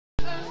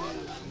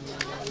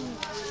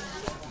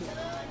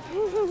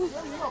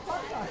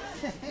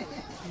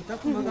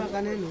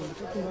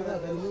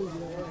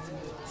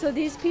So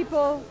these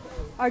people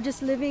are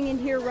just living in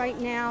here right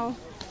now.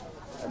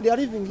 They are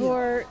living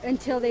here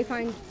until they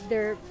find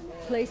their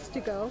place to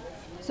go.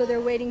 So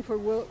they're waiting for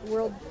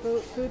World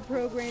Food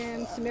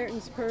Program,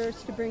 Samaritan's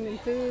Purse to bring them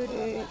food.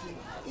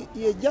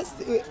 Yeah,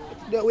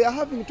 we are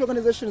having two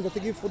organizations that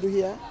give food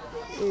here.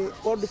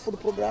 World Food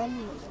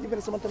Program,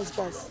 even Samaritan's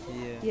Purse.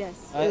 Yeah.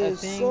 Yes. I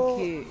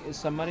think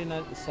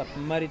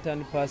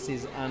Samaritan Purse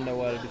is under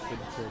World Food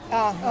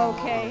Program.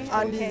 Okay.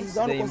 And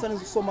the only concern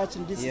is so much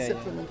in this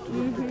settlement.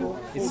 People.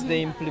 It's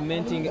the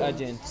implementing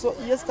agent. So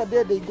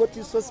yesterday they got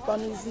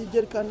saucepans,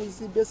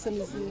 jerrycans,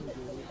 basins,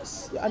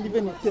 and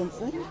even tents.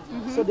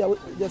 So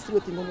they're still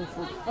waiting on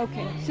food.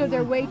 Okay, so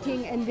they're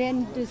waiting, and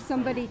then does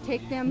somebody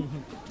take them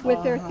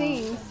with their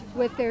things,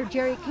 with their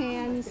jerry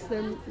cans,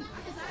 their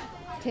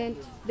tent?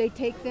 They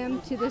take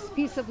them to this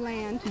piece of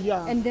land,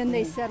 and then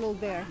they settle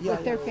there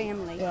with their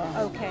family.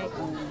 Okay,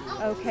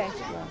 okay.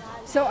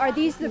 So are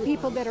these the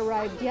people that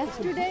arrived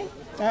yesterday?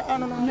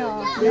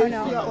 No.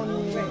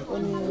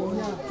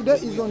 Today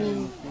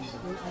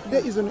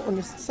is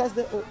on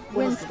Saturday or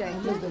Wednesday.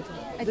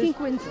 I think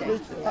Wednesday.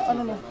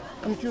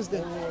 On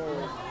Tuesday.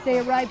 They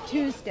arrived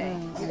Tuesday.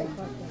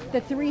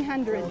 The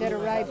 300 that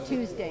arrived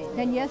Tuesday.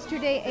 Then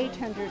yesterday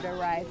 800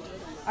 arrived.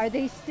 Are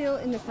they still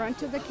in the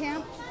front of the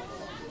camp?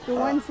 The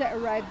ones that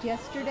arrived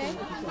yesterday?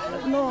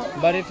 No.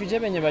 But refugee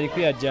benye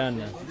balikuya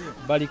jana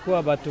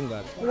balikuwa batu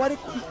ngapi?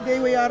 They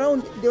were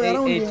around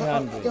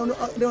 800.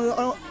 They were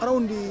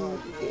around the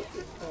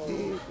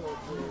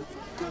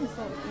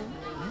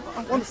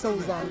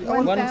 1,000.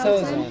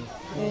 1,000.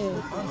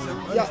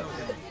 Yeah.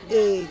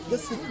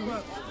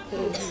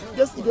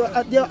 Just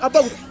they are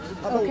about.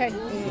 Okay.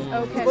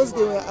 Okay. Because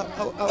they were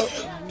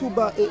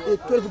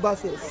 12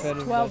 buses.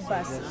 12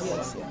 buses.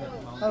 Yes.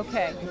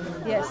 Okay.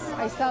 Yes,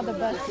 I saw the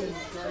buses.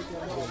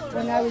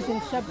 When I was in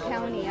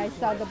sub-county, I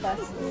saw the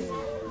buses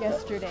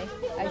yesterday.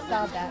 I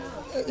saw that.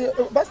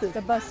 Buses?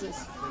 The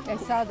buses. I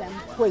saw them.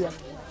 Where?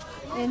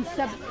 In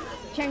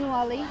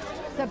Kyangwali,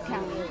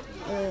 sub-county.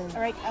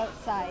 Right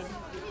outside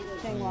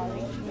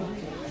Kyangwali.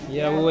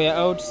 Yeah, we were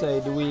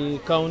outside. We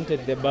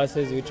counted the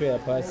buses which were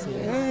passing.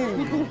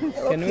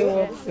 Can we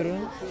walk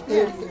through?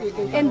 Yes.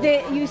 And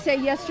you say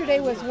yesterday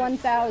was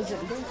 1,000.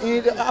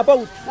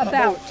 About.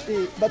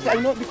 But I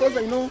know, because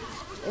I know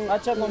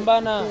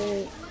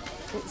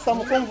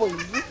some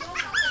convoys,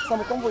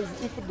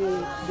 if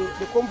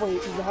the convoy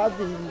is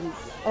having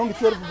around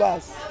 12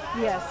 buses,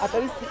 yes, at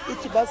least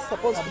each bus is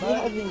supposed to be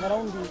having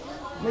around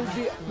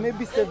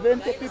maybe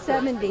 70 people.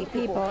 70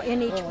 people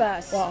in each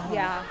bus.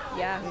 Yeah.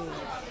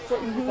 So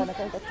you can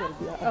account at 12.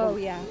 Yeah. Oh,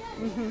 yeah.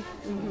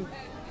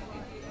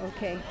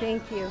 Okay,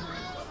 thank you.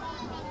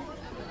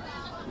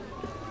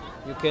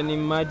 You can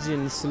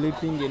imagine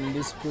sleeping in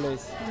this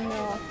place.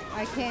 No,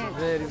 I can't.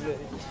 Very.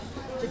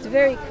 It's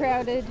very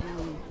crowded.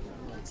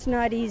 It's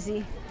not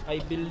easy. I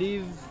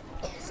believe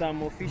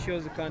some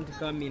officials can't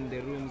come in the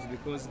rooms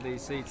because they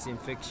say it's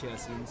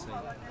infectious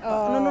inside.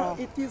 No,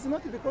 it is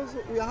not, because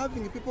we are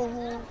having people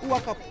who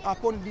work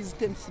upon these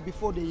tents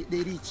before they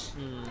reach.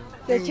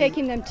 They're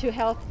taking them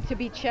to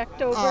be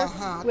checked over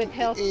with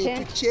health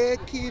tent. To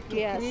check it,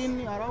 to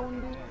clean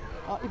around,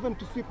 even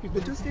to sweep it.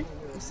 But you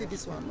see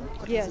this one?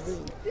 Yes.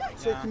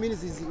 So it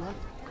means easy.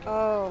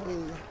 Oh.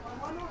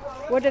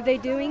 What are they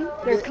doing?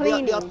 They're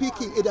cleaning. They are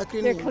picking. They're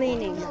cleaning. They're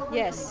cleaning.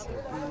 Yes.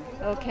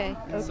 Okay.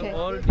 So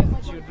all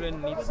these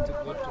children needs to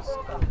go to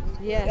school.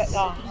 Yes.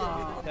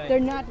 They're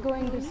not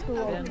going to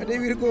school. They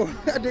will go.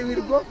 They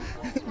will go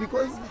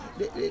because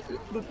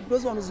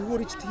those ones who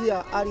reached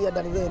here earlier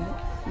than them,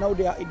 now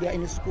they are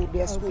in school.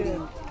 They are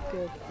schooling.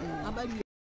 Good.